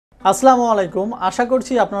আসসালামু আলাইকুম, আশা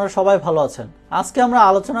করছি আপনারা সবাই ভালো আছেন। আজকে আমরা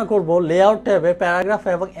আলোচনা করব লেআউট ট্যাবে প্যারাগ্রাফ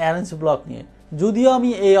এবং অ্যারেঞ্জ ব্লক নিয়ে। যদিও আমি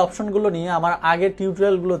এই অপশনগুলো নিয়ে আমার আগের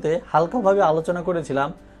টিউটোরিয়ালগুলোতে হালকাভাবে আলোচনা করেছিলাম,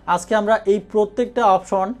 আজকে আমরা এই প্রত্যেকটা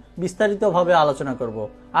অপশন বিস্তারিতভাবে আলোচনা করব।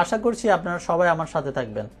 আশা করছি আপনারা সবাই আমার সাথে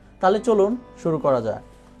থাকবেন। তাহলে চলুন শুরু করা যায়।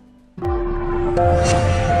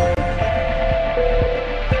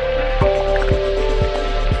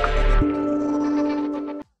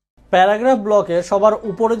 প্যারাগ্রাফ ব্লকে সবার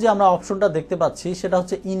উপরে যে আমরা অপশনটা দেখতে পাচ্ছি সেটা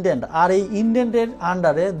হচ্ছে ইনডেন্ট, আর এই ইনডেন্টের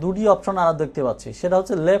আন্ডারে দুটি অপশন আমরা দেখতে পাচ্ছি, সেটা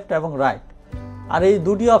হচ্ছে লেফট এবং রাইট। আর এই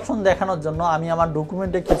দুটি অপশন দেখানোর জন্য আমি আমার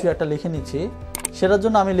ডকুমেন্টে কিছু একটা লিখে নিচ্ছি। সেটার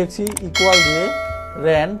জন্য আমি লিখছি ইকুয়াল দিয়ে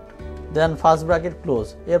রেন্ট দেন ফার্স্ট ব্র্যাকেট ক্লোজ,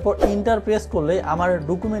 এরপর ইন্টার প্রেস করলে আমার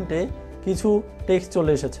ডকুমেন্টে কিছু টেক্সট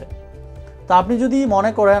চলে এসেছে। তো আপনি যদি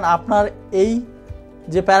মনে করেন আপনার এই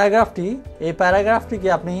যে প্যারাগ্রাফটি, এই প্যারাগ্রাফটিকে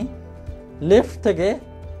আপনি লেফট থেকে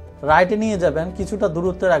রাইটে নিয়ে যাবেন, কিছুটা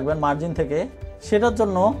দূরত্বে রাখবেন মার্জিন থেকে, সেটার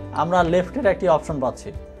জন্য আমরা লেফটের একটি অপশন পাচ্ছি।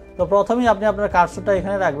 তো প্রথমেই আপনি আপনার কার্সরটা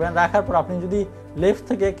এখানে রাখবেন, রাখার পর আপনি যদি লেফট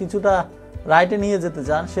থেকে কিছুটা রাইটে নিয়ে যেতে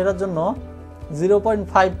চান, সেটার জন্য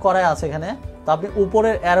 0.5 করাই আছে এখানে। তো আপনি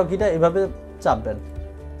উপরের অ্যারো কিটা এভাবে চাপবেন,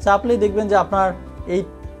 চাপলেই দেখবেন যে আপনার এই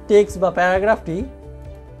টেক্সট বা প্যারাগ্রাফটি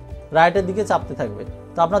রাইটের দিকে চাপতে থাকবে।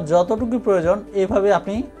 তো আপনার যতটুকু প্রয়োজন এইভাবে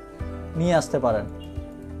আপনি নিয়ে আসতে পারেন।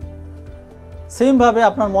 সেমভাবে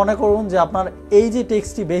আপনার মনে করুন যে আপনার এই যে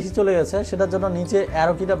টেক্সটটি বেশি চলে গেছে, সেটার জন্য নিচে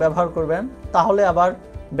অ্যারো কিটা ব্যবহার করবেন, তাহলে আবার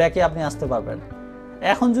ব্যাকে আপনি আসতে পারবেন।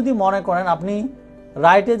 এখন যদি মনে করেন আপনি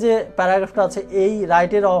রাইটে যে প্যারাগ্রাফটা আছে, এই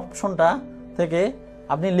রাইটের অপশনটা থেকে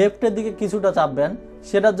আপনি লেফটের দিকে কিছুটা চাপবেন,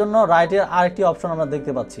 সেটার জন্য রাইটের আরেকটি অপশন আমরা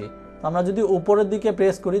দেখতে পাচ্ছি। আমরা যদি উপরের দিকে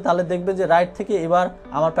প্রেস করি তাহলে দেখবেন যে রাইট থেকে এবার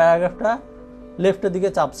আমার প্যারাগ্রাফটা লেফটের দিকে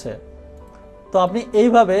চাপছে। তো আপনি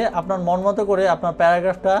এইভাবে আপনার মন মতো করে আপনার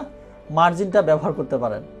প্যারাগ্রাফটা মার্জিনটা ব্যবহার করতে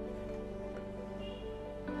পারেন।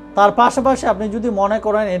 তার পাশাপাশি আপনি যদি মনে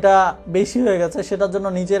করেন এটা বেশি হয়ে গেছে, সেটার জন্য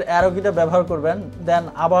নিচের অ্যারো কিটা ব্যবহার করবেন, দেন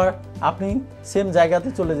আবার আপনি সেম জায়গাতে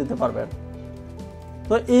চলে যেতে পারবেন।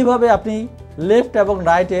 তো এইভাবে আপনি লেফট এবং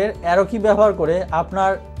রাইটের অ্যারো কি ব্যবহার করে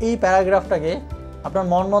আপনার এই প্যারাগ্রাফটাকে আপনার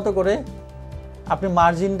মন মতো করে আপনি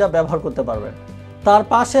মার্জিনটা ব্যবহার করতে পারবেন। তার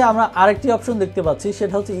পাশে আমরা আরেকটি অপশন দেখতে পাচ্ছি,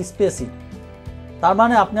 সেটা হচ্ছে স্পেসিং। তার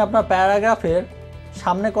মানে আপনি আপনার প্যারাগ্রাফের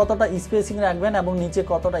সামনে কতটা স্পেসিং রাখবেন এবং নিচে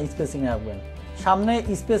কতটা স্পেসিং রাখবেন। সামনে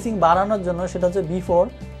স্পেসিং বাড়ানোর জন্য সেটা হচ্ছে বিফোর,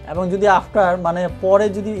 এবং যদি আফটার মানে পরে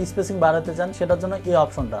যদি স্পেসিং বাড়াতে চান সেটার জন্য এই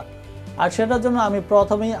অপশনটা। আর সেটার জন্য আমি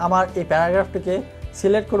প্রথমেই আমার এই প্যারাগ্রাফটিকে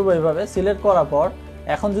সিলেক্ট করব। এইভাবে সিলেক্ট করার পর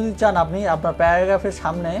এখন যদি চান আপনি আপনার প্যারাগ্রাফের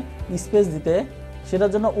সামনে স্পেস দিতে,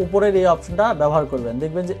 সেটার জন্য উপরের এই অপশনটা ব্যবহার করবেন।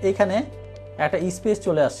 দেখবেন যে এখানে একটা স্পেস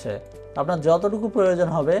চলে আসছে। আপনার যতটুকু প্রয়োজন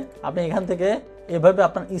হবে আপনি এখান থেকে এভাবে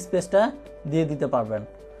আপনার স্পেসটা দিয়ে দিতে পারবেন।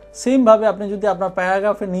 সেমভাবে আপনি যদি আপনার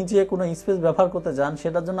প্যারাগ্রাফের নিচে কোনো স্পেস ব্যবহার করতে চান,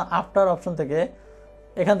 সেটার জন্য আফটার অপশন থেকে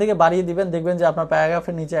এখান থেকে বাড়িয়ে দিবেন, দেখবেন যে আপনার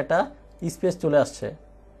প্যারাগ্রাফের নিচে একটা স্পেস চলে আসছে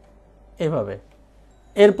এইভাবে।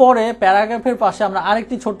 এরপরে প্যারাগ্রাফের পাশে আমরা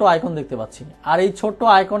আরেকটি ছোট্ট আইকন দেখতে পাচ্ছি, আর এই ছোট্ট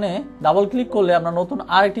আইকনে ডাবল ক্লিক করলে আমরা নতুন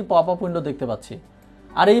আরেকটি পপ আপ উইন্ডো দেখতে পাচ্ছি।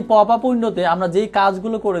 আর এই পপ আপ উইন্ডোতে আমরা যেই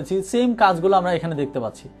কাজগুলো করেছি সেম কাজগুলো আমরা এখানে দেখতে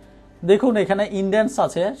পাচ্ছি। দেখুন এখানে ইন্ডেন্টস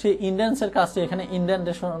আছে, সেই ইন্ডেন্টসের কাজটি এখানে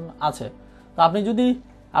ইন্ডেন্টেশন আছে। তো আপনি যদি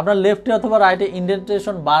আপনার লেফটে অথবা রাইটে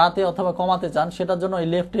ইন্ডেন্টেশন বাড়াতে অথবা কমাতে চান, সেটার জন্য এই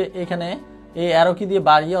লেফটে এখানে এই অ্যারো কি দিয়ে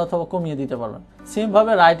বাড়িয়ে অথবা কমিয়ে দিতে পারবেন।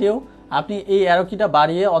 সেমভাবে রাইটেও আপনি এই অ্যারো কিটা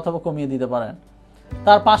বাড়িয়ে অথবা কমিয়ে দিতে পারেন।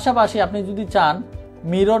 তার পাশাপাশি আপনি যদি চান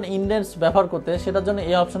মিরর ইন্ডেন্টস ব্যবহার করতে, সেটার জন্য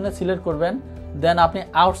এই অপশনে সিলেক্ট করবেন, দেন আপনি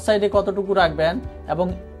আউটসাইডে কতটুকু রাখবেন এবং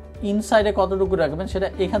ইনসাইডে কতটুকু রাখবেন সেটা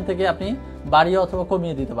এখান থেকে আপনি বাড়িয়ে অথবা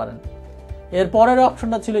কমিয়ে দিতে পারেন। এর পরের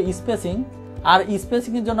অপশনটা ছিল স্পেসিং, আর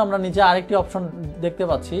স্পেসিংয়ের জন্য আমরা নিচে আরেকটি অপশন দেখতে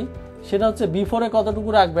পাচ্ছি, সেটা হচ্ছে বিফোরে কতটুকু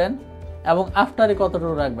রাখবেন এবং আফটারে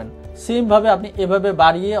কতটুকু রাখবেন। সেমভাবে আপনি এভাবে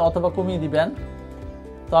বাড়িয়ে অথবা কমিয়ে দিবেন।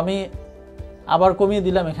 তো আমি আবার কমিয়ে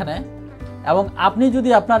দিলাম এখানে। এবং আপনি যদি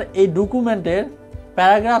আপনার এই ডকুমেন্টের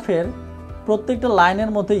প্যারাগ্রাফের প্রত্যেকটা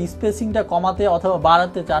লাইনের মধ্যে স্পেসিংটা কমাতে অথবা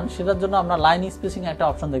বাড়াতে চান, সেটার জন্য আমরা লাইন স্পেসিং একটা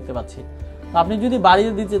অপশন দেখতে পাচ্ছি। তো আপনি যদি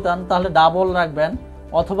বাড়িয়ে দিতে চান তাহলে ডাবল রাখবেন,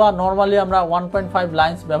 অথবা নর্মালি আমরা 1.5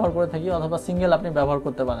 লাইন্স ব্যবহার করে থাকি, অথবা সিঙ্গেল আপনি ব্যবহার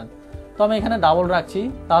করতে পারেন। তো আমি এখানে ডাবল রাখছি,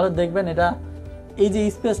 তাহলে দেখবেন এটা এই যে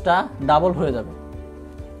স্পেসটা ডাবল হয়ে যাবে।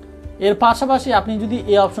 এর পাশাপাশি আপনি যদি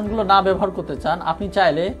এই অপশনগুলো না ব্যবহার করতে চান, আপনি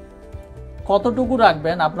চাইলে কতটুকু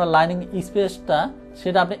রাখবেন আপনার লাইনিং স্পেসটা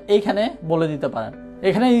সেটা আপনি এইখানে বলে দিতে পারেন।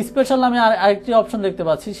 এখানে স্পেশাল নামে আরেকটি অপশন দেখতে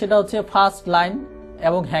পাচ্ছি, সেটা হচ্ছে ফার্স্ট লাইন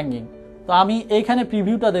এবং হ্যাঙ্গিং। তো আমি এইখানে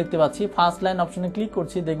প্রিভিউটা দেখতে পাচ্ছি, ফার্স্ট লাইন অপশনে ক্লিক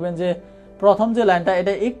করছি, দেখবেন যে প্রথম যে লাইনটা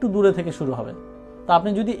এটা একটু দূরে থেকে শুরু হবে। তো আপনি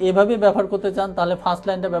যদি এভাবে ব্যবহার করতে চান তাহলে ফার্স্ট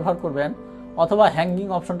লাইনটা ব্যবহার করবেন, অথবা হ্যাঙ্গিং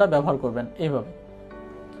অপশনটা ব্যবহার করবেন এইভাবে।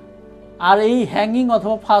 আর এই হ্যাঙ্গিং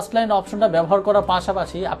অথবা ফার্স্ট লাইন অপশনটা ব্যবহার করার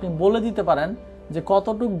পাশাপাশি আপনি বলে দিতে পারেন যে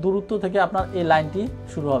কতটুকু দূরত্ব থেকে আপনার এই লাইনটি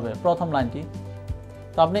শুরু হবে, প্রথম লাইনটি।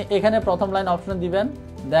 তো আপনি এখানে প্রথম লাইন অপশন দিবেন,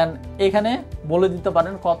 দেন এখানে বলে দিতে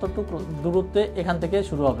পারেন কতটুকু দূরত্বে এখান থেকে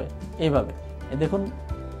শুরু হবে। এইভাবে দেখুন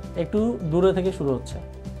একটু দূরে থেকে শুরু হচ্ছে।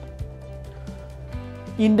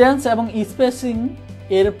 ইন্ডেন্স এবং স্পেসিং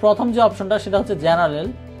এর প্রথম যে অপশনটা সেটা হচ্ছে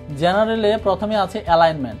জেনারেলে প্রথমে আছে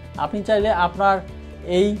অ্যালাইনমেন্ট। আপনি চাইলে আপনার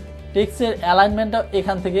এই টেক্সটের অ্যালাইনমেন্টটা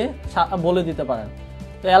এখান থেকে বলে দিতে পারেন।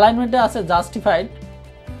 তো অ্যালাইনমেন্টে আছে জাস্টিফাইড,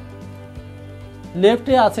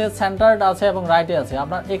 লেফটে আছে, সেন্টার্ড আছে এবং রাইটে আছে।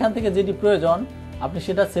 আপনার এখান থেকে যেটি প্রয়োজন আপনি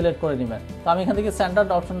সেটা সিলেক্ট করে নেবেন। তো আমি এখান থেকে সেন্টার্ড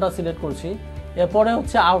অপশনটা সিলেক্ট করছি। এরপরে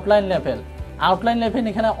হচ্ছে আউটলাইন লেভেল। আউটলাইন লেভেল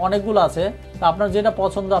এখানে অনেকগুলো আছে, তো আপনার যেটা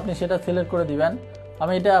পছন্দ আপনি সেটা সিলেক্ট করে দিবেন।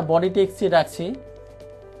 আমি এটা বডি টেক্সটই রাখছি।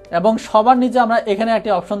 এবং সবার নিচে আমরা এখানে একটি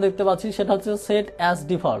অপশন দেখতে পাচ্ছি, সেটা হচ্ছে সেট অ্যাজ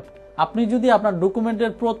ডিফল্ট। আপনি যদি আপনার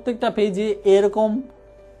ডকুমেন্টের প্রত্যেকটা পেজে এরকম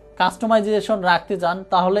কাস্টমাইজেশন রাখতে চান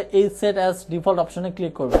তাহলে এই সেট অ্যাজ ডিফল্ট অপশনে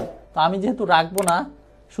ক্লিক করবেন। তো আমি যেহেতু রাখবো না,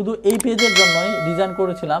 শুধু এই পেজের জন্যই ডিজাইন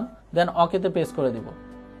করেছিলাম, দেন ওকেতে পেজ করে দিব।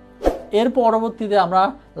 এর পরবর্তীতে আমরা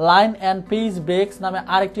লাইন অ্যান্ড পেজ ব্রেকস নামে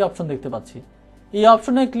আরেকটি অপশন দেখতে পাচ্ছি। এই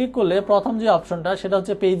অপশনে ক্লিক করলে প্রথম যে অপশনটা সেটা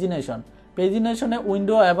হচ্ছে পেজিনেশন। পেজিনেশনে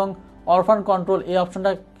উইন্ডো এবং অরফান কন্ট্রোল এই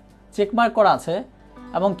অপশনটা চেকমার্ক করা আছে,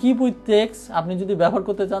 এবং কিপ উইথ টেক্সট আপনি যদি ব্যবহার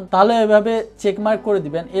করতে চান তাহলে এভাবে চেকমার্ক করে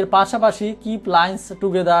দিবেন। এর পাশাপাশি কিপ লাইন্স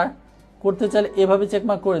টুগেদার করতে চাইলে এভাবে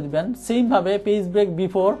চেকমার্ক করে দিবেন। সেমভাবে পেজ ব্রেক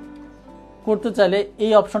বিফোর করতে চাইলে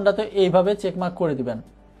এই অপশনটাতে এইভাবে চেকমার্ক করে দিবেন।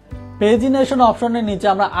 পেজিনেশন অপশনের নিচে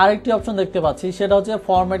আমরা আরেকটি অপশন দেখতে পাচ্ছি, সেটা হচ্ছে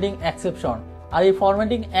ফরম্যাটিং এক্সেপশন। আর এই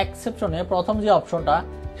ফরম্যাটিং এক্সেপশনে প্রথম যে অপশনটা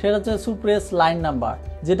সেটা হচ্ছে সুপ্রেস লাইন নাম্বার,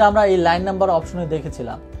 যেটা আমরা এই লাইন নাম্বার অপশনে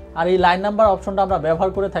দেখেছিলাম। আর এই লাইন নাম্বার অপশনটা আমরা ব্যবহার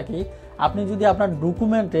করে থাকি আপনি যদি আপনার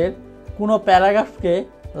ডকুমেন্টের কোনো প্যারাগ্রাফকে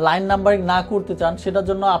লাইন নাম্বারিং না করতে চান, সেটার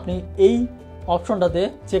জন্য আপনি এই অপশনটাতে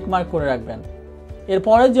চেকমার্ক করে রাখবেন।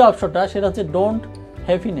 এরপরে যে অপশনটা সেটা হচ্ছে ডোন্ট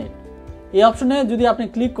হেফিনেট। এই অপশনে যদি আপনি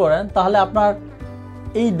ক্লিক করেন তাহলে আপনার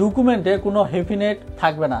এই ডকুমেন্টে কোনো হেফিনেট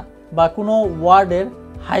থাকবে না, বা কোনো ওয়ার্ডের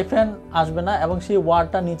হাইফেন আসবে না এবং সেই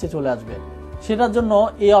ওয়ার্ডটা নিচে চলে আসবে। সেটার জন্য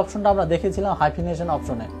এই অপশনটা আমরা দেখেছিলাম হাইফিনেশন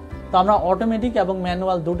অপশনে। তো আমরা অটোমেটিক এবং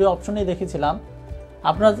ম্যানুয়াল দুটো অপশনেই দেখেছিলাম।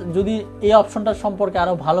 আপনারা যদি এই অপশনটা সম্পর্কে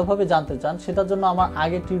আরও ভালোভাবে জানতে চান সেটার জন্য আমার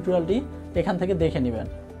আগের টিউটোরিয়ালটি এখান থেকে দেখে নেবেন।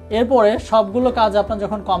 এরপরে সবগুলো কাজ আপনার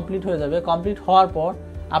যখন কমপ্লিট হয়ে যাবে, কমপ্লিট হওয়ার পর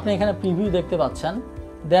আপনি এখানে প্রিভিউ দেখতে পাচ্ছেন,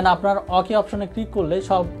 দেন আপনার ওকে অপশনে ক্লিক করলে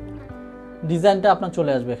সব ডিজাইনটা আপনার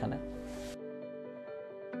চলে আসবে এখানে।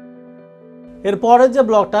 এরপরের যে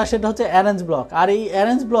ব্লকটা সেটা হচ্ছে অ্যারেঞ্জ ব্লক। আর এই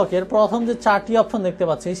অ্যারেঞ্জ ব্লকের প্রথম যে 4টি অপশন দেখতে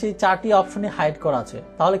পাচ্ছি সেই 4টি অপশনই হাইড করা আছে।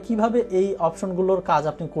 তাহলে কিভাবে এই অপশনগুলোর কাজ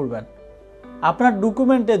আপনি করবেন? আপনার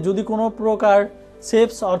ডকুমেন্টে যদি কোনো প্রকার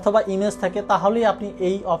শেপস অথবা ইমেজ থাকে তাহলেই আপনি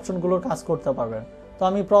এই অপশনগুলোর কাজ করতে পারবেন। তো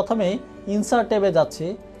আমি প্রথমেই ইনসার্ট ট্যাবে যাচ্ছি।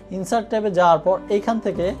 ইনসার্ট ট্যাবে যাওয়ার পর এইখান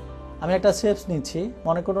থেকে আমি একটা শেপস নিচ্ছি।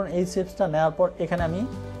 মনে করুন এই শেপসটা নেওয়ার পর এখানে আমি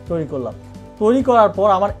তৈরি করলাম। তৈরি করার পর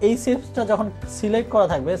আমার এই শেপসটা যখন সিলেক্ট করা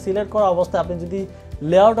থাকবে, সিলেক্ট করা অবস্থায় আপনি যদি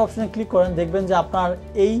লেআউট অপশনে ক্লিক করেন দেখবেন যে আপনার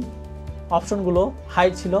এই অপশনগুলো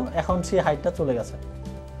হাইট ছিল, এখন সেই হাইটটা চলে গেছে।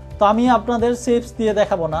 তো আমি আপনাদের শেপস দিয়ে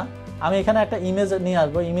দেখাবো না, আমি এখানে একটা ইমেজ নিয়ে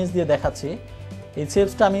আসবো, ইমেজ দিয়ে দেখাচ্ছি। এই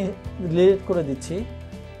শেপসটা আমি ডিলিট করে দিচ্ছি।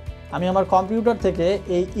 আমি আমার কম্পিউটার থেকে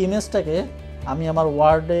এই ইমেজটাকে আমি আমার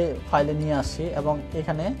ওয়ার্ডে ফাইলে নিয়ে আসছি এবং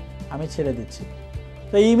এখানে আমি ছেড়ে দিচ্ছি।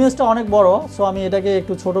 তো এই ইমেজটা অনেক বড়, সো আমি এটাকে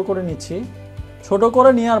একটু ছোট করে নিচ্ছি। ছোট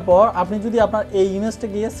করে নেওয়ার পর আপনি যদি আপনার এই ইমেজটা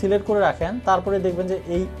গিয়ে সিলেক্ট করে রাখেন তারপরে দেখবেন যে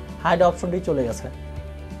এই হাইড অপশনটি চলে গেছে।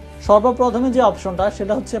 সর্বপ্রথমে যে অপশনটা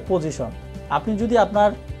সেটা হচ্ছে পজিশন। আপনি যদি আপনার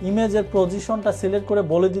ইমেজের পজিশনটা সিলেক্ট করে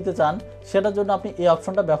বলে দিতে চান সেটার জন্য আপনি এই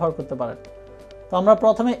অপশনটা ব্যবহার করতে পারেন। তো আমরা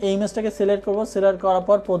প্রথমে এই ইমেজটাকে সিলেক্ট করব, সিলেক্ট করার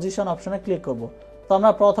পর পজিশন অপশনে ক্লিক করব। তো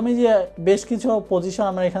আমরা প্রথমেই যে বেশ কিছু পজিশন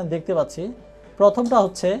আমরা এখানে দেখতে পাচ্ছি। প্রথমটা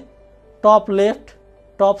হচ্ছে top left,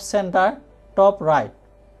 top centre, top right.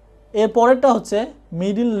 এর পরেরটা হচ্ছে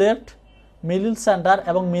মিডিল লেফট, মিডিল সেন্টার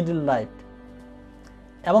এবং মিডিল রাইট।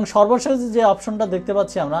 এবং সর্বশেষ যে অপশনটা দেখতে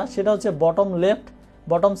পাচ্ছি আমরা সেটা হচ্ছে বটম লেফট,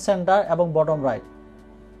 বটম সেন্টার এবং বটম রাইট।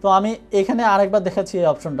 তো আমি এখানে আরেকবার দেখাচ্ছি এই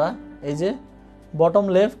অপশনটা, এই যে bottom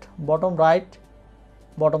left, bottom right,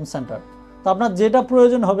 bottom centre. তো আপনার যেটা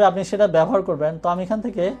প্রয়োজন হবে আপনি সেটা ব্যবহার করবেন। তো আমি এখান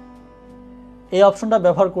থেকে এই অপশনটা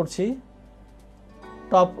ব্যবহার করছি,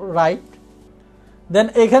 টপ রাইট। দেন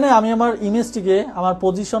এখানে আমি আমার ইমেজটিকে আমার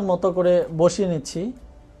পজিশন মতো করে বসিয়ে নিচ্ছি।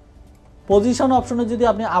 পজিশন অপশনে যদি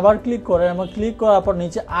আপনি আবার ক্লিক করেন এবং ক্লিক করার পর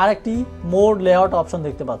নিচে আরেকটি মোর লেআউট অপশন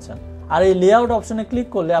দেখতে পাচ্ছেন। আর এই লেআউট অপশনে ক্লিক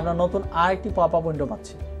করলে আমরা নতুন আরেকটি পপ আপ উইন্ডো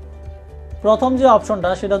পাচ্ছি। প্রথম যে অপশনটা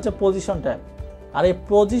সেটা হচ্ছে পজিশন ট্যাব। আর এই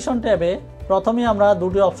পজিশন ট্যাবে প্রথমেই আমরা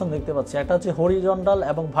দুটি অপশন দেখতে পাচ্ছি, একটা হচ্ছে হরিজন্টাল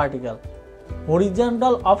এবং ভার্টিক্যাল।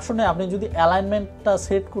 হরিজন্টাল অপশনে আপনি যদি অ্যালাইনমেন্টটা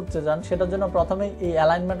সেট করতে চান সেটার জন্য প্রথমে এই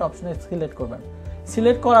অ্যালাইনমেন্ট অপশনে সিলেক্ট করবেন।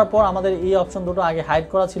 সিলেক্ট করার পর আমাদের এই অপশন দুটো আগে হাইড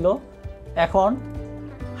করা ছিল, এখন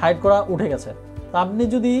হাইড করা উঠে গেছে। তো আপনি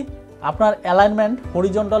যদি আপনার অ্যালাইনমেন্ট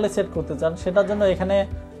হরিজন্টালে সেট করতে চান সেটার জন্য এখানে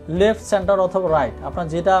লেফট, সেন্টার অথবা রাইট আপনার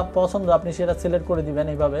যেটা পছন্দ আপনি সেটা সিলেক্ট করে দিবেন।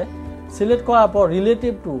 এইভাবে সিলেক্ট করার পর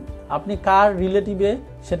রিলেটিভ টু আপনি কার রিলেটিভে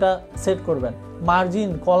সেটা সেট করবেন,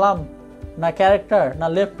 মার্জিন, কলাম না ক্যারেক্টার, না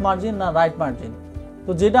লেফট মার্জিন না রাইট মার্জিন।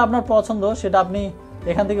 তো যেটা আপনার পছন্দ সেটা আপনি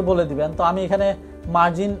এখান থেকে বলে দিবেন। তো আমি এখানে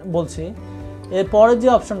মার্জিন বলছি। এরপরের যে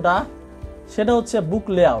অপশনটা সেটা হচ্ছে বুক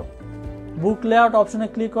লেআউট। বুক লেআউট অপশনে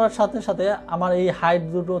ক্লিক করার সাথে সাথে আমার এই হাইট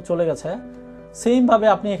দুটো চলে গেছে। সেমভাবে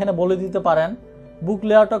আপনি এখানে বলে দিতে পারেন বুক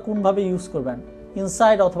লেআউটটা কোনভাবে ইউজ করবেন,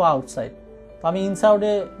 ইনসাইড অথবা আউটসাইড। তো আমি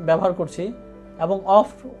ইনসাইডে ব্যবহার করছি এবং অফ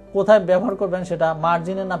কোথায় ব্যবহার করবেন সেটা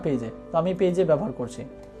মার্জিনে না পেজে, তো আমি পেজে ব্যবহার করছি।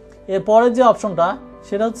 এরপরের যে অপশনটা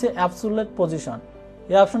সেটা হচ্ছে অ্যাবসোলিউট পজিশন।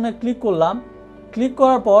 এই অপশনে ক্লিক করলাম। ক্লিক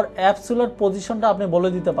করার পর অ্যাবসোলিউট পজিশনটা আপনি বলে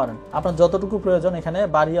দিতে পারেন, আপনার যতটুকু প্রয়োজন এখানে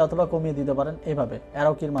বাড়িয়ে অথবা কমিয়ে দিতে পারেন এইভাবে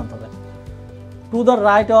অ্যারো কির মাধ্যমে। টু দ্য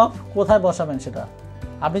রাইট অফ কোথায় বসাবেন সেটা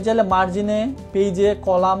আপনি চাইলে মার্জিনে, পেজে,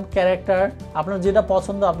 কলাম, ক্যারেক্টার আপনার যেটা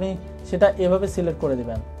পছন্দ আপনি সেটা এভাবে সিলেক্ট করে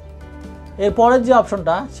দিবেন। এরপরের যে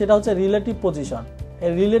অপশনটা সেটা হচ্ছে রিলেটিভ পজিশন।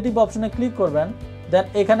 এই রিলেটিভ অপশনে ক্লিক করবেন, দেন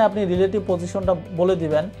এখানে আপনি রিলেটিভ পজিশনটা বলে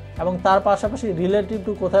দিবেন এবং তার পাশাপাশি রিলেটিভ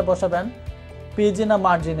টু কোথায় বসাবেন, পেজে না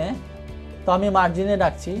মার্জিনে। তো আমি মার্জিনে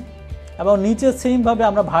রাখছি এবং নিচে সেমভাবে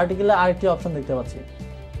আমরা ভার্টিক্যালে আরেকটি অপশন দেখতে পাচ্ছি।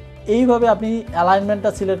 এইভাবে আপনি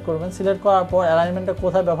অ্যালাইনমেন্টটা সিলেক্ট করবেন। সিলেক্ট করার পর অ্যালাইনমেন্টটা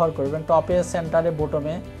কোথায় ব্যবহার করবেন, টপে, সেন্টারে,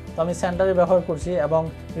 বটমে। তো আমি সেন্টারে ব্যবহার করছি এবং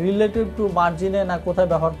রিলেটিভ টু মার্জিনে না কোথায়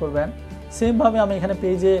ব্যবহার করবেন সেমভাবে আমি এখানে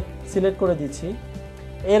পেজে সিলেক্ট করে দিচ্ছি।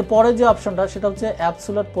 এরপরে যে অপশনটা সেটা হচ্ছে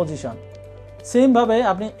অ্যাবসোলিউট পজিশন। সেমভাবে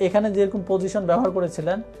আপনি এখানে যেরকম পজিশন ব্যবহার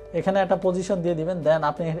করেছিলেন এখানে একটা পজিশন দিয়ে দিবেন, দেন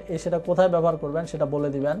আপনি সেটা কোথায় ব্যবহার করবেন সেটা বলে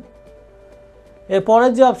দিবেন।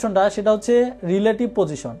 এরপরের যে অপশনটা সেটা হচ্ছে রিলেটিভ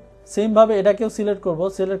পজিশন। সেমভাবে এটাকেও সিলেক্ট করব।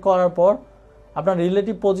 সিলেক্ট করার পর আপনার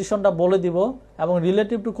রিলেটিভ পজিশনটা বলে দিব এবং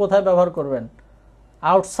রিলেটিভ টু কোথায় ব্যবহার করবেন,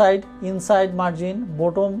 outside, inside margin,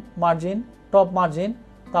 bottom margin, top margin.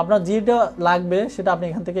 তো আপনার যেটা লাগবে সেটা আপনি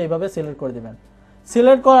এখান থেকে এইভাবে সিলেক্ট করে দিবেন।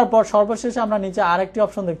 সিলেক্ট করার পর সর্বশেষে আমরা নিচে আরেকটি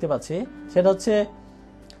অপশন দেখতে পাচ্ছি সেটা হচ্ছে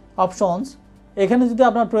অপশনস। এখানে যদি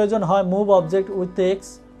আপনার প্রয়োজন হয় মুভ অবজেক্ট উইথ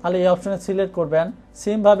টেক্সট তাহলে এই অপশনে সিলেক্ট করবেন।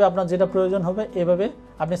 সেমভাবে আপনার যেটা প্রয়োজন হবে এভাবে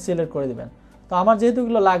আপনি সিলেক্ট করে দিবেন। তো আমার যেহেতু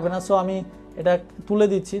এগুলো লাগবে না সো আমি এটা তুলে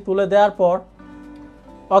দিচ্ছি। তুলে দেওয়ার পর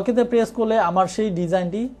ওকেতে প্রেস করলে আমার সেই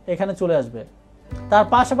ডিজাইনটি এখানে চলে আসবে। তার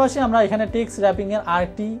পাশাপাশি আমরা এখানে টেক্সট র্যাপিংয়ের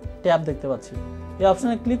আরেকটি ট্যাব দেখতে পাচ্ছি। এই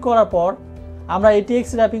অপশনে ক্লিক করার পর আমরা এই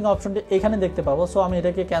টেক্সট র্যাপিং অপশনটি এখানে দেখতে পাবো। সো আমি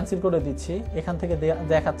এটাকে ক্যান্সেল করে দিচ্ছি, এখান থেকে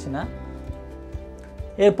দেখাচ্ছি না।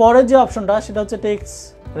 এরপরের যে অপশনটা সেটা হচ্ছে টেক্সট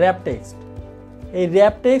র্যাপ টেক্সট। এই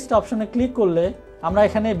র্যাপ টেক্সট অপশনে ক্লিক করলে আমরা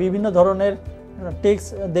এখানে বিভিন্ন ধরনের টেক্সট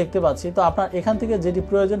দেখতে পাচ্ছি। তো আপনার এখান থেকে যেটি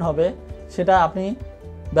প্রয়োজন হবে সেটা আপনি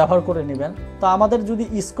ব্যবহার করে নেবেন। তো আমাদের যদি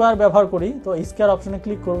স্কোয়ার ব্যবহার করি তো স্কোয়ার অপশনে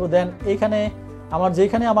ক্লিক করব, দেন এখানে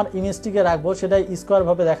যেখানে আমার ইমেজটিকে রাখবো সেটাই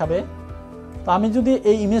স্কোয়ারভাবে দেখাবে। তো আমি যদি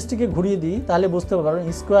এই ইমেজটিকে ঘুরিয়ে দিই তাহলে বুঝতে পারবেন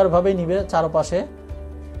স্কোয়ারভাবেই নিবে চারপাশে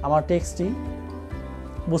আমার টেক্সটটি,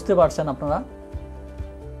 বুঝতে পারছেন আপনারা।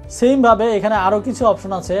 সেমভাবে এখানে আরও কিছু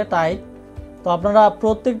অপশন আছে টাইপ। তো আপনারা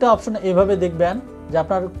প্রত্যেকটা অপশন এভাবে দেখবেন যে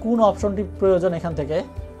আপনার কোন অপশনটি প্রয়োজন এখান থেকে।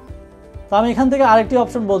 তো আমি এখান থেকে আরেকটি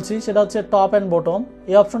অপশন বলছি সেটা হচ্ছে টপ অ্যান্ড বটম।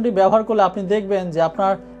 এই অপশনটি ব্যবহার করলে আপনি দেখবেন যে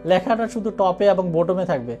আপনার লেখাটা শুধু টপে এবং বটমে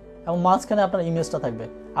থাকবে এবং মাঝখানে আপনার ইমেজটা থাকবে।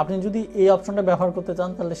 আপনি যদি এই অপশনটা ব্যবহার করতে চান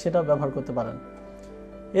তাহলে সেটাও ব্যবহার করতে পারেন।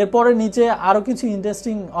 এরপরে নিচে আরও কিছু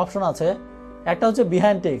ইন্টারেস্টিং অপশন আছে। একটা হচ্ছে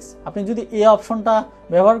বিহাইন্ড টেক্সট। আপনি যদি এই অপশনটা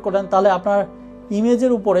ব্যবহার করেন তাহলে আপনার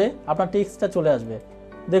ইমেজের উপরে আপনার টেক্সটটা চলে আসবে।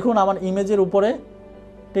 দেখুন আমার ইমেজের উপরে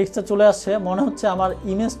টেক্সটটা চলে আসছে, মনে হচ্ছে আমার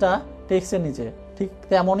ইমেজটা টেক্সটের নিচে, ঠিক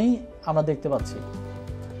তেমনই আমরা দেখতে পাচ্ছি।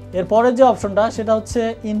 এরপরের যে অপশনটা সেটা হচ্ছে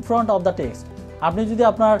in front of the text. আপনি যদি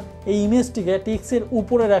আপনার এই ইমেজটিকে টেক্সটের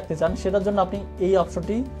উপরে রাখতে চান সেটার জন্য আপনি এই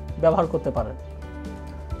অপশনটি ব্যবহার করতে পারেন।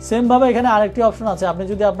 সেমভাবে এখানে আরেকটি অপশন আছে, আপনি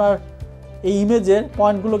যদি আপনার এই ইমেজের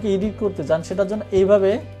পয়েন্টগুলোকে এডিট করতে চান সেটার জন্য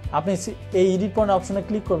এইভাবে আপনি এই এডিট পয়েন্ট অপশনে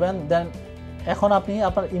ক্লিক করবেন, দেন এখন আপনি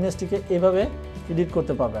আপনার ইমেজটিকে এইভাবে এডিট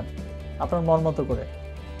করতে পারবেন আপনার মন মতো করে।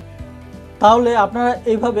 তাহলে আপনারা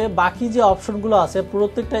এইভাবে বাকি যে অপশনগুলো আছে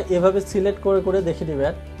প্রত্যেকটা এভাবে সিলেক্ট করে করে দেখে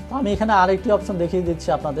নেবেন। আমি এখানে আরেকটি অপশন দেখিয়ে দিচ্ছি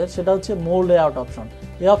আপনাদের, সেটা হচ্ছে মোর লেআউট অপশন।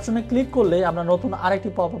 এই অপশনে ক্লিক করলে আমরা নতুন আরেকটি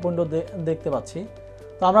পপআপ উইন্ডো দেখতে পাচ্ছি।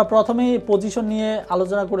 তো আমরা প্রথমেই পজিশন নিয়ে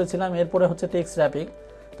আলোচনা করেছিলাম, এরপরে হচ্ছে টেক্সট র্যাপিং।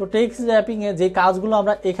 তো টেক্সট র্যাপিংয়ে যে কাজগুলো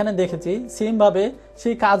আমরা এখানে দেখেছি সেমভাবে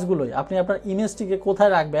সেই কাজগুলোই আপনি আপনার ইমেজটিকে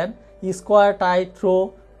কোথায় রাখবেন, square, tight, throw,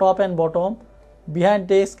 top and bottom, behind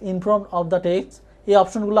text, in front of the text, এই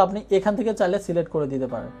অপশনগুলো আপনি এখান থেকে চাইলে সিলেক্ট করে দিতে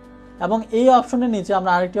পারেন। এবং এই অপশনের নিচে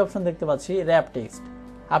আমরা আরেকটি অপশন দেখতে পাচ্ছি র্যাপ টেক্সট।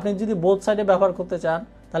 আপনি যদি বোথ সাইডে ব্যবহার করতে চান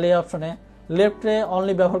তাহলে এই অপশনে লেফটে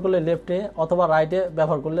অনলি ব্যবহার করলে লেফটে অথবা রাইটে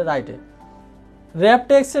ব্যবহার করলে রাইটে। র্যাপ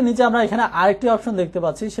টেক্সটের নিচে আমরা এখানে আরেকটি অপশন দেখতে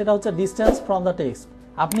পাচ্ছি, সেটা হচ্ছে ডিস্টেন্স ফ্রম দ্য টেক্সট।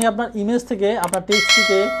 আপনি আপনার ইমেজ থেকে আপনার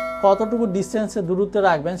টেক্সটটিকে কতটুকু ডিস্টেন্সে দূরত্বে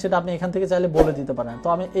রাখবেন সেটা আপনি এখান থেকে চাইলে বলে দিতে পারেন। তো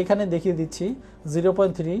আমি এখানে দেখিয়ে দিচ্ছি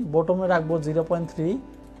 0.3, বটমে রাখবো 0.3।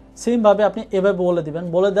 সেমভাবে আপনি এভাবে বলে দিবেন।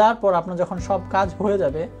 বলে দেওয়ার পর আপনার যখন সব কাজ হয়ে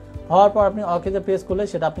যাবে, হওয়ার পর আপনি ওকেতে প্রেস করলে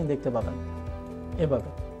সেটা আপনি দেখতে পাবেন এভাবে।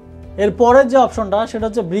 এরপরের যে অপশনটা সেটা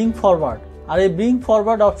হচ্ছে ব্রিং ফরওয়ার্ড। আর এই ব্রিং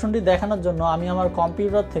ফরওয়ার্ড অপশনটি দেখানোর জন্য আমি আমার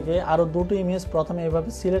কম্পিউটার থেকে আরও দুটো ইমেজ প্রথমে এভাবে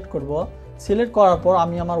সিলেক্ট করব। সিলেক্ট করার পর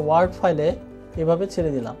আমি আমার ওয়ার্ড ফাইলে এভাবে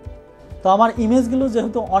ছেড়ে দিলাম। তো আমার ইমেজগুলো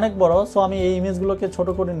যেহেতু অনেক বড়, সো আমি এই ইমেজগুলোকে ছোট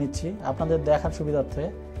করে নিচ্ছি আপনাদের দেখার সুবিধার্থে।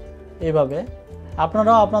 এইভাবে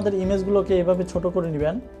আপনারাও আপনাদের ইমেজগুলোকে এইভাবে ছোট করে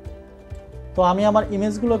নেবেন। তো আমি আমার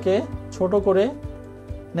ইমেজগুলোকে ছোট করে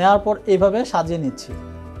নেওয়ার পর এইভাবে সাজিয়ে নিচ্ছি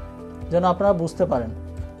যেন আপনারা বুঝতে পারেন।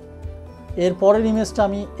 এর পরের ইমেজটা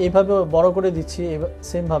আমি এইভাবে বড় করে দিচ্ছি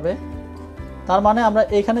সেমভাবে। তার মানে আমরা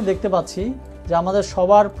এখানে দেখতে পাচ্ছি যে আমাদের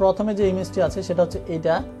সবার প্রথমে যে ইমেজটি আছে সেটা হচ্ছে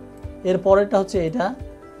এইটা, এর পরেরটা হচ্ছে এইটা,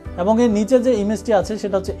 এবং এর নিচের যে ইমেজটি আছে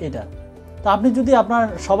সেটা হচ্ছে এটা। তো আপনি যদি আপনার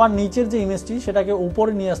সবার নিচের যে ইমেজটি সেটাকে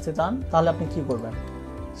উপরে নিয়ে আসতে চান তাহলে আপনি কি করবেন?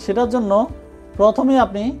 সেটার জন্য প্রথমে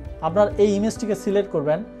আপনি আপনার এই ইমেজটিকে সিলেক্ট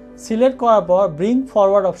করবেন। সিলেক্ট করার পর ব্রিং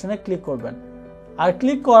ফরওয়ার্ড অপশনে ক্লিক করবেন। আর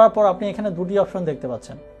ক্লিক করার পর আপনি এখানে দুটি অপশন দেখতে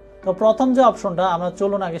পাচ্ছেন। তো প্রথম যে অপশনটা আমরা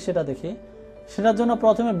চলুন আগে সেটা দেখি। সেটার জন্য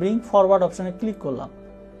প্রথমে ব্রিং ফরওয়ার্ড অপশনে ক্লিক করলাম।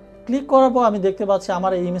 ক্লিক করার পর আমি দেখতে পাচ্ছি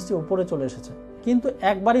আমার এই ইমেজটি উপরে চলে এসেছে, কিন্তু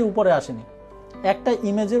একবারই উপরে আসেনি, একটা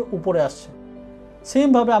ইমেজের উপরে আসছে।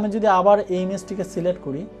 সেমভাবে আমি যদি আবার এই ইমেজটিকে সিলেক্ট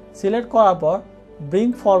করি, সিলেক্ট করার পর ব্রিং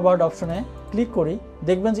ফরওয়ার্ড অপশনে ক্লিক করি,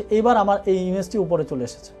 দেখবেন যে এবার আমার এই ইমেজটি উপরে চলে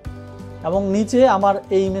এসেছে এবং নিচে আমার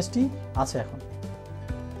এই ইমেজটি আছে।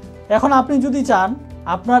 এখন আপনি যদি চান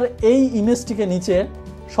আপনার এই ইমেজটিকে নিচে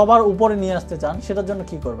সবার উপরে নিয়ে আসতে চান, সেটার জন্য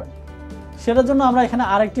কি করবেন? সেটার জন্য আমরা এখানে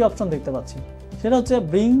আরেকটি অপশন দেখতে পাচ্ছি, সেটা হচ্ছে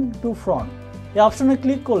ব্রিং টু ফ্রন্ট। এই অপশনে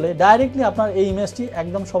ক্লিক করলে ডাইরেক্টলি আপনার এই ইমেজটি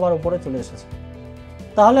একদম সবার উপরে চলে এসেছে।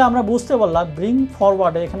 তাহলে আমরা বুঝতে পারলাম ব্রিং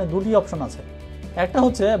ফরওয়ার্ডে এখানে দুটি অপশন আছে। একটা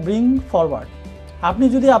হচ্ছে ব্রিং ফরওয়ার্ড। আপনি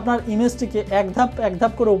যদি আপনার ইমেজটিকে এক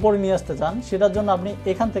ধাপ করে উপরে নিয়ে আসতে চান, সেটার জন্য আপনি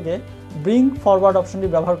এখান থেকে ব্রিং ফরওয়ার্ড অপশনটি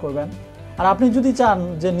ব্যবহার করবেন। আর আপনি যদি চান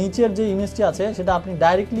যে নিচের যে ইমেজটি আছে সেটা আপনি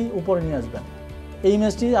ডাইরেক্টলি উপরে নিয়ে আসবেন, এই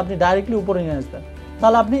ইমেজটি আপনি ডাইরেক্টলি উপরে নিয়ে আসবেন,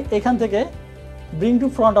 তাহলে আপনি এখান থেকে ব্রিং টু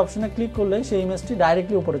ফ্রন্ট অপশনে ক্লিক করলে সেই ইমেজটি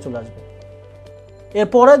ডাইরেক্টলি উপরে চলে আসবে।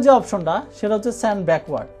 এরপরের যে অপশনটা সেটা হচ্ছে স্যান্ড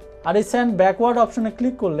ব্যাকওয়ার্ড। আর এই স্যান্ড ব্যাকওয়ার্ড অপশনে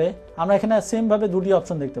ক্লিক করলে আমরা এখানে সেমভাবে দুটি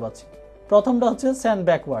অপশন দেখতে পাচ্ছি। প্রথমটা হচ্ছে স্যান্ড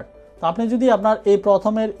ব্যাকওয়ার্ড। তো আপনি যদি আপনার এই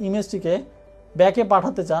প্রথমের ইমেজটিকে ব্যাকে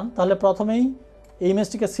পাঠাতে চান তাহলে প্রথমেই এই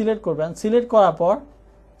ইমেজটিকে সিলেক্ট করবেন। সিলেক্ট করার পর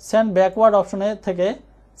স্যান্ড ব্যাকওয়ার্ড অপশনে থেকে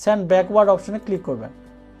স্যান্ড ব্যাকওয়ার্ড অপশনে ক্লিক করবেন।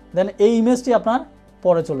 দেন এই ইমেজটি আপনার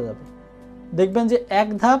পরে চলে যাবে। দেখবেন যে এক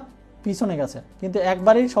ধাপ পিছনে গেছে, কিন্তু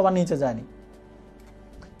একবারই সবার নিচে যায়নি।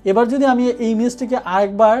 এবার যদি আমি এই ইমেজটিকে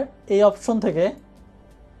আরেকবার এই অপশন থেকে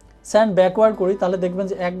স্যান্ড ব্যাকওয়ার্ড করি তাহলে দেখবেন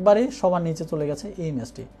যে একবারই সবার নিচে চলে গেছে এই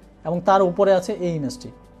ইমেজটি এবং তার উপরে আছে এই ইমেজটি।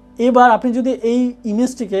 এবার আপনি যদি এই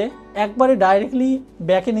ইমেজটিকে একবারে ডাইরেক্টলি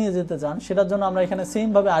ব্যাকে নিয়ে যেতে চান, সেটার জন্য আমরা এখানে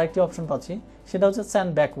সেমভাবে আরেকটি অপশন পাচ্ছি, সেটা হচ্ছে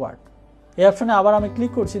স্যান্ড ব্যাকওয়ার্ড। এই অপশনে আবার আমি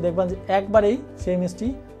ক্লিক করছি, দেখবেন যে একবারেই সেই ইমেজটি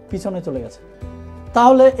পিছনে চলে গেছে।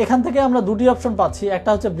 তাহলে এখান থেকে আমরা দুটি অপশন পাচ্ছি, একটা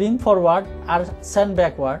হচ্ছে ব্রিং ফরওয়ার্ড আর স্যান্ড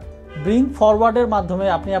ব্যাকওয়ার্ড। ব্রিং ফরওয়ার্ডের মাধ্যমে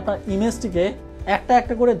আপনি আপনার ইমেজটিকে একটা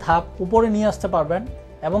একটা করে ধাপ উপরে নিয়ে আসতে পারবেন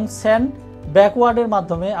এবং স্যান্ড ব্যাকওয়ার্ডের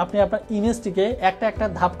মাধ্যমে আপনি আপনার ইমেজটিকে একটা একটা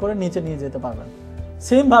ধাপ করে নিচে নিয়ে যেতে পারবেন।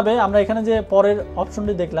 সেমভাবে আমরা এখানে যে পরের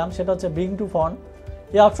অপশনটি দেখলাম সেটা হচ্ছে ব্রিং টু ফ্রন্ট।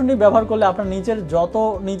 এই অপশনটি ব্যবহার করলে আপনার নিচের যত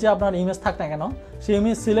নিচে আপনার ইমেজ থাক না কেন, সেই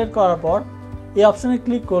ইমেজ সিলেক্ট করার পর এই অপশনে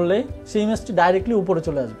ক্লিক করলে সেই ইমেজটি ডাইরেক্টলি উপরে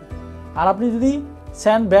চলে আসবে। আর আপনি যদি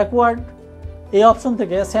স্যান্ড ব্যাকওয়ার্ড এই অপশন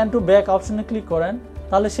থেকে স্যান্ড টু ব্যাক অপশনে ক্লিক করেন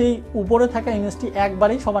তাহলে সেই উপরে থাকা ইমেজটি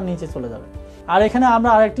একবারেই সবার নিচে চলে যাবে। আর এখানে আমরা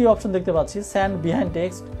আরেকটি অপশন দেখতে পাচ্ছি স্যান্ড বিহাইন্ড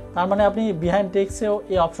টেক্সট। তার মানে আপনি বিহাইন্ড টেক্সটেও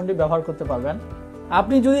এই অপশনটি ব্যবহার করতে পারবেন।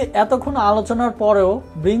 আপনি যদি এতক্ষণ আলোচনার পরেও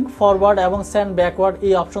ব্রিং ফরওয়ার্ড এবং স্যান্ড ব্যাকওয়ার্ড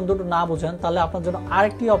এই অপশন দুটো না বুঝেন তাহলে আপনার জন্য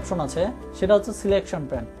আরেকটি অপশন আছে, সেটা হচ্ছে সিলেকশন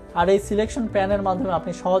প্যান। আর এই সিলেকশন প্যানের মাধ্যমে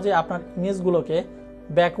আপনি সহজে আপনার ইমেজগুলোকে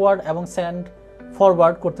ব্যাকওয়ার্ড এবং স্যান্ড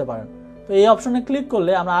ফরওয়ার্ড করতে পারেন। তো এই অপশনে ক্লিক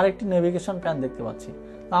করলে আমরা আরেকটি নেভিগেশন প্যান দেখতে পাচ্ছি।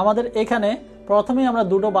 তো আমাদের এখানে প্রথমেই আমরা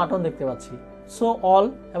দুটো বাটন দেখতে পাচ্ছি, শো অল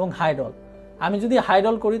এবং হাইড অল। আমি যদি হাইড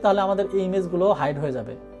অল করি তাহলে আমাদের এই ইমেজগুলো হাইড হয়ে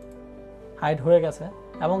যাবে, হাইড হয়ে গেছে,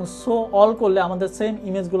 এবং শো অল করলে আমাদের সেম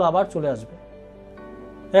ইমেজগুলো আবার চলে আসবে।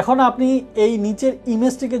 এখন আপনি এই নিচের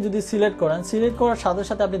ইমেজটিকে যদি সিলেক্ট করেন, সিলেক্ট করার সাথে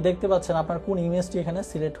সাথে আপনি দেখতে পাচ্ছেন আপনার কোন ইমেজটি এখানে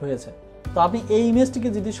সিলেক্ট হয়েছে। তো আপনি এই ইমেজটিকে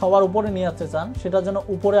যদি সবার উপরে নিয়ে আসতে চান সেটার জন্য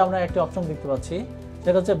উপরে আমরা একটি অপশন দেখতে পাচ্ছি,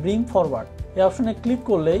 সেটা হচ্ছে ব্রিং ফরওয়ার্ড। এই অপশনে ক্লিক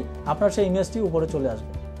করলেই আপনার সেই ইমেজটি উপরে চলে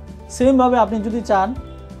আসবে। সেমভাবে আপনি যদি চান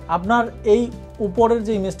আপনার এই উপরের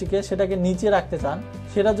যে ইমেজটিকে সেটাকে নিচে রাখতে চান,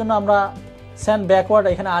 সেটার জন্য আমরা সেন্ড ব্যাকওয়ার্ড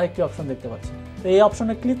এখানে আরেকটি অপশন দেখতে পাচ্ছি। তো এই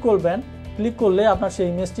অপশনে ক্লিক করবেন, ক্লিক করলে আপনার সেই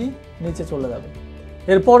ইমেজটি নিচে চলে যাবে।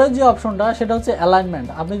 এরপরে যে অপশনটা সেটা হচ্ছে অ্যালাইনমেন্ট।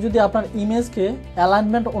 আপনি যদি আপনার ইমেজকে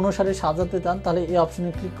অ্যালাইনমেন্ট অনুসারে সাজাতে চান তাহলে এই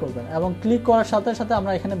অপশনে ক্লিক করবেন, এবং ক্লিক করার সাথে সাথে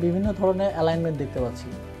আমরা এখানে বিভিন্ন ধরনের অ্যালাইনমেন্ট দেখতে পাচ্ছি।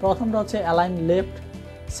 প্রথমটা হচ্ছে align left,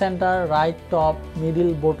 centre, right, top, middle,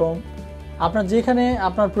 bottom. আপনার যেখানে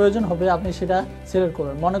আপনার প্রয়োজন হবে আপনি সেটা সিলেক্ট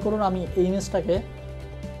করবেন। মনে করুন আমি এই ইমেজটাকে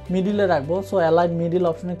মিডিলে রাখবো, সো অ্যালাইন মিডিল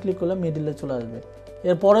অপশনে ক্লিক করলে মিডিলে চলে আসবে।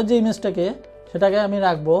 এরপরে যে ইমেজটাকে সেটাকে আমি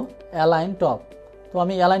রাখবো অ্যালাইন টপ, তো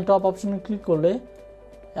আমি অ্যালাইন টপ অপশনে ক্লিক করলে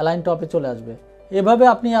অ্যালাইন টপে চলে আসবে। এভাবে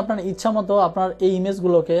আপনি আপনার ইচ্ছা মতো আপনার এই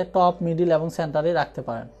ইমেজগুলোকে টপ, মিডিল এবং সেন্টারে রাখতে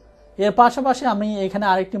পারেন। এর পাশাপাশি আমি এখানে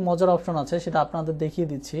আরেকটি মজার অপশন আছে, সেটা আপনাদের দেখিয়ে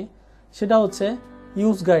দিচ্ছি। সেটা হচ্ছে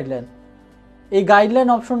ইউজ গাইডলাইন। এই গাইডলাইন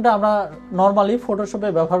অপশনটা আমরা নর্মালি ফটোশপে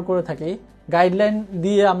ব্যবহার করে থাকি। গাইডলাইন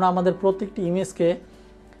দিয়ে আমরা আমাদের প্রত্যেকটি ইমেজকে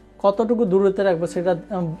কতটুকু দূরত্বে রাখবো সেটা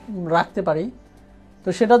রাখতে পারি। তো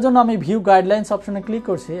সেটার জন্য আমি ভিউ গাইডলাইন্স অপশনে ক্লিক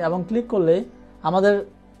করছি, এবং ক্লিক করলে আমাদের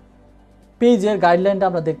পেজের গাইডলাইনটা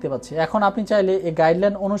আমরা দেখতে পাচ্ছি। এখন আপনি চাইলে এই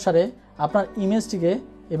গাইডলাইন অনুসারে আপনার ইমেজটিকে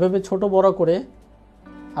এভাবে ছোট বড় করে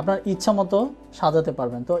আপনার ইচ্ছা মতো সাজাতে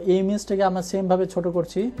পারবেন। তো এই ইমেজটাকে আমরা সেমভাবে ছোট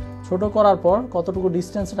করছি। ছোট করার পর কতটুকু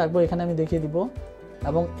ডিস্টেন্স রাখবো এখানে আমি দেখিয়ে দিব,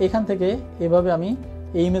 এবং এখান থেকে এভাবে আমি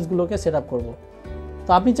এই ইমেজগুলোকে সেট আপ করবো। তো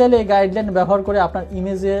আপনি চাইলে এই গাইডলাইন ব্যবহার করে আপনার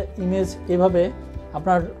ইমেজ এভাবে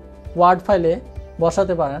আপনার ওয়ার্ড ফাইলে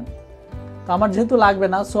বসাতে পারেন। তো আমার যেহেতু লাগবে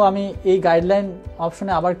না, সো আমি এই গাইডলাইন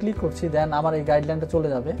অপশনে আবার ক্লিক করছি, দেন আমার এই গাইডলাইনটা চলে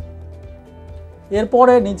যাবে।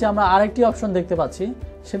 এরপরে নিচে আমরা আরেকটি অপশন দেখতে পাচ্ছি,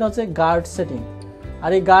 সেটা হচ্ছে গার্ড সেটিং।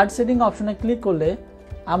 আর এই গার্ড সেটিং অপশনে ক্লিক করলে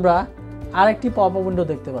আমরা আরেকটি পপ আপ উইন্ডো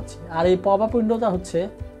দেখতে পাচ্ছি। আর এই পপ আপ উইন্ডোটা হচ্ছে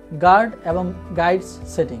গার্ড এবং গাইডস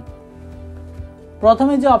সেটিং।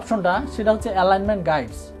 প্রথমে যে অপশনটা সেটা হচ্ছে অ্যালাইনমেন্ট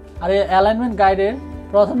গাইডস। আর এই অ্যালাইনমেন্ট গাইডের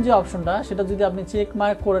প্রথম যে অপশনটা সেটা যদি আপনি চেক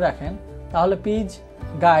মার্ক করে রাখেন তাহলে পেজ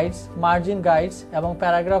গাইডস, মার্জিন গাইডস এবং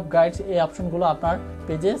প্যারাগ্রাফ গাইডস এই অপশনগুলো আপনার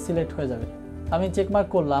পেজে সিলেক্ট হয়ে যাবে। আমি চেক মার্ক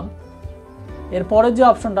করলাম। এরপরের যে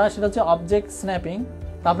অপশনটা সেটা হচ্ছে অবজেক্ট স্ন্যাপিং।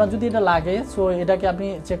 তো আপনার যদি এটা লাগে সো এটাকে আপনি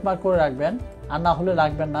চেক মার্ক করে রাখবেন, আর না হলে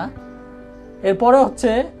রাখবেন না। এরপরে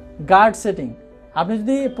হচ্ছে গার্ড সেটিং। আপনি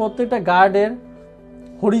যদি প্রত্যেকটা গার্ডের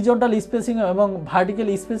হরিজন্টাল স্পেসিং এবং ভার্টিক্যাল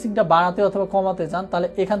স্পেসিংটা বাড়াতে অথবা কমাতে চান তাহলে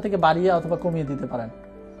এখান থেকে বাড়িয়ে অথবা কমিয়ে দিতে পারেন।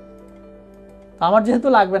 আমার যেহেতু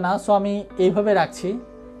লাগবে না সো আমি এইভাবে রাখছি।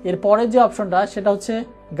 এরপরের যে অপশনটা সেটা হচ্ছে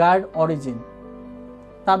গার্ড অরিজিন।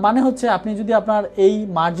 তার মানে হচ্ছে আপনি যদি আপনার এই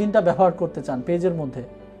মার্জিনটা ব্যবহার করতে চান পেজের মধ্যে,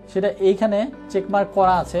 সেটা এইখানে চেকমার্ক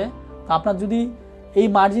করা আছে। আপনার যদি এই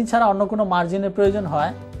মার্জিন ছাড়া অন্য কোনো মার্জিনের প্রয়োজন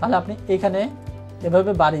হয় তাহলে আপনি এখানে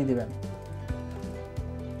এভাবে বাড়িয়ে দিবেন।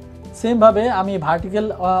 সেমভাবে আমি ভার্টিক্যাল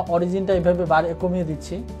অরিজিনটা এইভাবে কমিয়ে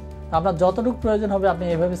দিচ্ছি। আপনার যতটুকু প্রয়োজন হবে আপনি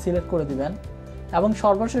এইভাবে সিলেক্ট করে দিবেন। এবং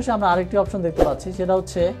সর্বশেষে আমরা আরেকটি অপশন দেখতে পাচ্ছি, সেটা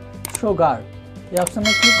হচ্ছে শো গার্ড। এই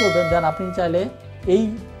অপশনে ক্লিক করবেন, দেন আপনি চাইলে এই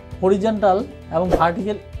হরিজন্টাল এবং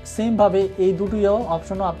ভার্টিক্যাল সেমভাবে এই দুটিও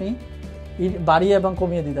অপশনও আপনি বাড়িয়ে এবং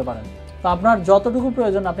কমিয়ে দিতে পারেন। তো আপনার যতটুকু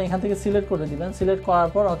প্রয়োজন আপনি এখান থেকে সিলেক্ট করে দিবেন। সিলেক্ট করার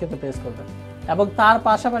পর ওকেতে প্রেস করবেন। এবং তার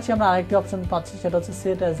পাশাপাশি আমরা আরেকটি অপশন পাচ্ছি, সেটা হচ্ছে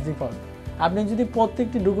সেট অ্যাজ ডিফল্ট। আপনি যদি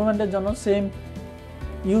প্রত্যেকটি ডকুমেন্টের জন্য সেম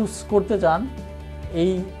ইউজ করতে চান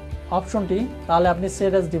এই অপশনটি, তাহলে আপনি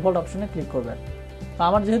সেট অ্যাজ ডিফল্ট অপশনে ক্লিক করবেন। তো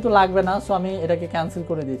আমার যেহেতু লাগবে না সো আমি এটাকে ক্যান্সেল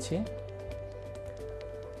করে দিচ্ছি।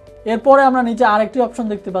 এরপরে আমরা নিচে আরেকটি অপশন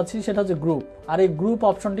দেখতে পাচ্ছি, সেটা হচ্ছে গ্রুপ। আর এই গ্রুপ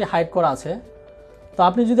অপশনটি হাইড করা আছে। তো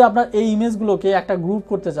আপনি যদি আপনার এই ইমেজগুলোকে একটা গ্রুপ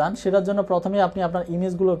করতে চান সেটার জন্য প্রথমে আপনি আপনার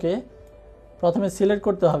ইমেজগুলোকে প্রথমে সিলেক্ট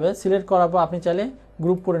করতে হবে। সিলেক্ট করার পর আপনি চাইলে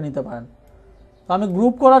গ্রুপ করে নিতে পারেন। তো আমি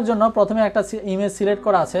গ্রুপ করার জন্য প্রথমে একটা ইমেজ সিলেক্ট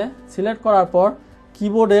করা আছে। সিলেক্ট করার পর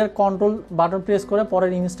কিবোর্ডের কন্ট্রোল বাটন প্রেস করে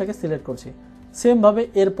পরের ইমেজটাকে সিলেক্ট করছি। সেমভাবে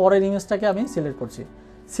এর পরের ইমেজটাকে আমি সিলেক্ট করছি।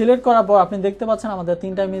 সিলেক্ট করার পর আপনি দেখতে পাচ্ছেন আমাদের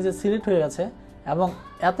তিনটা ইমেজে সিলেক্ট হয়ে গেছে, এবং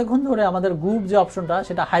এতক্ষণ ধরে আমাদের গ্রুপ যে অপশনটা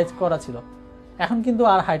সেটা হাইড করা ছিল, এখন কিন্তু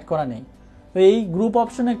আর হাইড করা নেই। তো এই গ্রুপ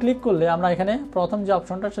অপশনে ক্লিক করলে আমরা এখানে প্রথম যে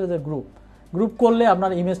অপশনটা সেটা হচ্ছে গ্রুপ করলে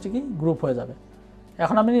আপনার ইমেজটি কি গ্রুপ হয়ে যাবে।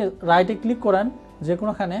 এখন আপনি রাইটে ক্লিক করেন যে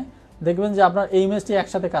কোনোখানে, দেখবেন যে আপনার এই ইমেজটি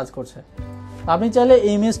একসাথে কাজ করছে। আপনি চাইলে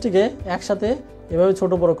এই ইমেজটিকে একসাথে এভাবে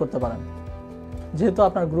ছোট বড় করতে পারেন, যেহেতু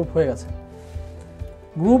আপনার গ্রুপ হয়ে গেছে।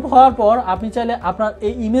 গ্রুপ হওয়ার পর আপনি চাইলে আপনার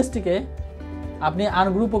এই ইমেজটিকে আপনি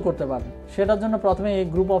আনগ্রুপও করতে পারেন। সেটার জন্য প্রথমে এই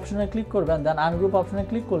গ্রুপ অপশনে ক্লিক করবেন, দেন আনগ্রুপ অপশনে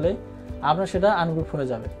ক্লিক করলে আপনার সেটা আনগ্রুপ হয়ে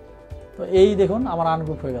যাবে। তো এই দেখুন আমার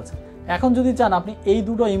আনগ্রুপ হয়ে গেছে। এখন যদি চান আপনি এই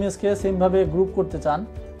দুটো ইমেজকে সেমভাবে গ্রুপ করতে চান,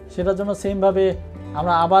 সেটার জন্য সেমভাবে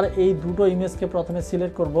আমরা আবার এই দুটো ইমেজকে প্রথমে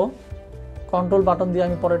সিলেক্ট করব। কন্ট্রোল বাটন দিয়ে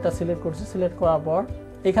আমি পরেরটা সিলেক্ট করছি। সিলেক্ট করার পর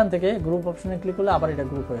এখান থেকে গ্রুপ অপশনে ক্লিক করলে আবার এটা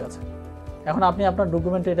গ্রুপ হয়ে গেছে। এখন আপনি আপনার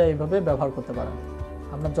ডকুমেন্টে এটা এইভাবে ব্যবহার করতে পারেন,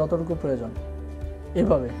 আপনার যতটুকু প্রয়োজন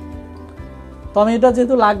এইভাবে। তো আমি এটা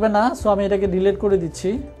যেহেতু লাগবে না, সো আমি এটাকে ডিলিট করে দিচ্ছি।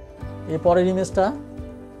 এই পরের ইমেজটা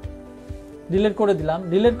ডিলিট করে দিলাম।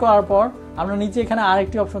 ডিলিট করার পর আমরা নিচে এখানে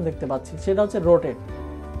আরেকটি অপশন দেখতে পাচ্ছি, সেটা হচ্ছে রোটেট।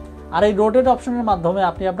 আর এই রোটেট অপশনের মাধ্যমে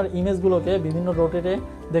আপনি আপনার ইমেজগুলোকে বিভিন্ন রোটেটে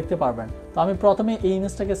দেখতে পারবেন। তো আমি প্রথমে এই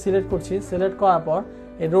ইমেজটাকে সিলেক্ট করছি। সিলেক্ট করার পর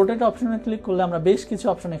এই রোটেট অপশনে ক্লিক করলে আমরা বেশ কিছু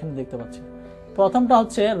অপশন এখানে দেখতে পাচ্ছি। প্রথমটা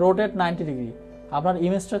হচ্ছে রোটেট 90 ডিগ্রি, আপনার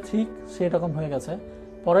ইমেজটা ঠিক সেরকম হয়ে গেছে।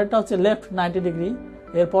 পরেরটা হচ্ছে লেফট 90 ডিগ্রি,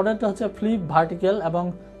 এর পরেরটা হচ্ছে ফ্লিপ ভার্টিক্যাল এবং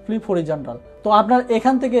ফ্লিপ হরিজন্টাল। তো আপনার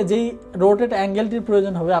এখান থেকে যেই রোটেট অ্যাঙ্গেলটির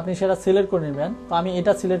প্রয়োজন হবে আপনি সেটা সিলেক্ট করে নেবেন। তো আমি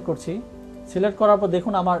এটা সিলেক্ট করছি। সিলেক্ট করার পর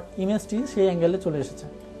দেখুন আমার ইমেজটি সেই অ্যাঙ্গেলে চলে এসেছে।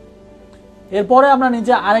 এরপরে আমরা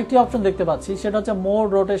নিচে আরেকটি অপশন দেখতে পাচ্ছি, সেটা হচ্ছে মোর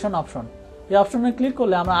রোটেশন অপশন। এই অপশনে ক্লিক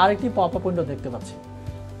করলে আমরা আরেকটি পপ আপ উইন্ডো দেখতে পাচ্ছি।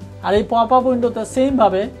 আর এই পপ আপ উইন্ডোতে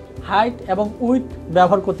সেমভাবে হাইট এবং উইথ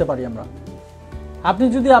ব্যবহার করতে পারি আমরা। আপনি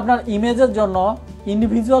যদি আপনার ইমেজের জন্য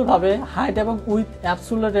ইন্ডিভিজুয়ালভাবে হাইট এবং উইথ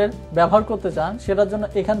অ্যাবসোলিউটের ব্যবহার করতে চান, সেটার জন্য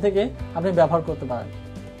এখান থেকে আপনি ব্যবহার করতে পারেন।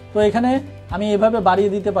 তো এখানে আমি এভাবে বাড়িয়ে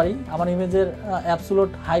দিতে পারি আমার ইমেজের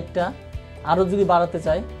অ্যাবসোলিউট হাইটটা আরও যদি বাড়াতে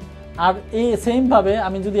চাই। আর এই সেমভাবে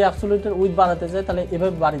আমি যদি অ্যাবসোলিউটের উইথ বাড়াতে চাই তাহলে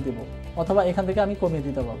এভাবে বাড়িয়ে দেবো, অথবা এখান থেকে আমি কমিয়ে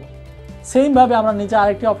দিতে পারবো। সেমভাবে আমরা নিচে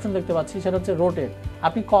আরেকটি অপশন দেখতে পাচ্ছি, সেটা হচ্ছে রোটেট।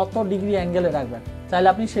 আপনি কত ডিগ্রি অ্যাঙ্গেলে রাখবেন চাইলে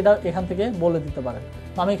আপনি সেটা এখান থেকে বলে দিতে পারেন।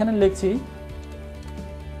 তো আমি এখানে লিখছি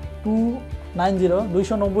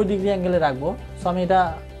 290 ডিগ্রি অ্যাঙ্গেলে রাখবো। সো আমি এটা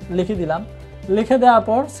লিখে দিলাম। লিখে দেওয়ার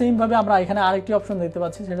পর সেমভাবে আমরা এখানে আরেকটি অপশন দেখতে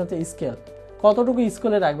পাচ্ছি, সেটা হচ্ছে স্কেল। কতটুকু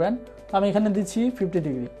স্কেলে রাখবেন, তো আমি এখানে দিচ্ছি 50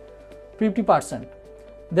 ডিগ্রি, 50%।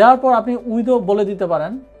 দেওয়ার পর আপনি উইথও বলে দিতে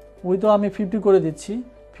পারেন। উইথও আমি 50 করে দিচ্ছি।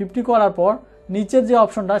 50 করার পর নিচের যে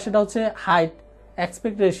অপশনটা সেটা হচ্ছে হাইট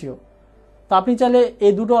অ্যাসপেক্ট রেশিও। তো আপনি চাইলে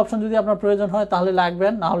এই দুটো অপশন যদি আপনার প্রয়োজন হয় তাহলে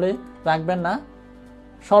রাখবেন, না হলে রাখবেন না।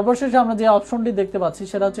 সর্বশেষে আমরা যে অপশনটি দেখতে পাচ্ছি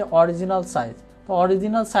সেটা হচ্ছে অরিজিনাল সাইজ। তো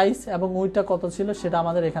অরিজিনাল সাইজ এবং উইথটা কত ছিল সেটা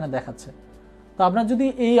আমাদের এখানে দেখাচ্ছে। তো আপনার যদি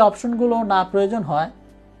এই অপশনগুলো না প্রয়োজন হয়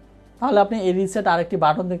তাহলে আপনি এই রিসেট আরেকটি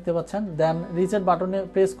বাটন দেখতে পাচ্ছেন, দেন রিসেট বাটনে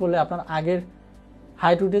প্রেস করলে আপনার আগের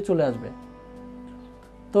হাইট উইথে চলে আসবে।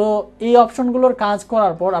 তো এই অপশনগুলোর কাজ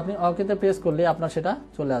করার পর আপনি ওকেতে প্রেস করলে আপনার সেটা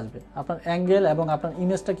চলে আসবে। আপনার অ্যাঙ্গেল এবং আপনার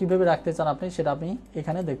ইমেজটা কীভাবে রাখতে চান আপনি সেটা আপনি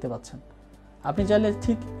এখানে দেখতে পাচ্ছেন। আপনি চাইলে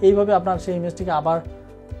ঠিক এইভাবে আপনার সেই ইমেজটিকে আবার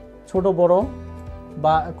ছোট বড়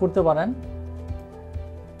বা করতে পারেন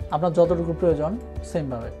আপনার যতটুকু প্রয়োজন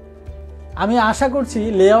সেমভাবে। আমি আশা করছি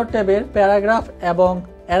লেআউট ট্যাবের প্যারাগ্রাফ এবং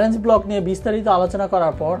অ্যারেঞ্জ ব্লক নিয়ে বিস্তারিত আলোচনা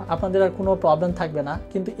করার পর আপনাদের আর কোনো প্রবলেম থাকবে না।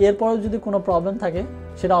 কিন্তু এরপরেও যদি কোনো প্রবলেম থাকে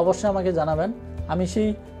সেটা অবশ্যই আমাকে জানাবেন, আমি সেই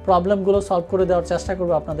প্রবলেমগুলো সলভ করে দেওয়ার চেষ্টা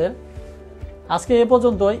করব আপনাদের। আজকে এ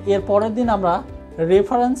পর্যন্তই। এর পরের দিন আমরা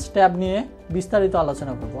রেফারেন্স ট্যাব নিয়ে বিস্তারিত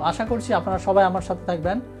আলোচনা করব। আশা করছি আপনারা সবাই আমার সাথে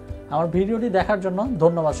থাকবেন। আমার ভিডিওটি দেখার জন্য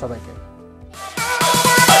ধন্যবাদ সবাইকে।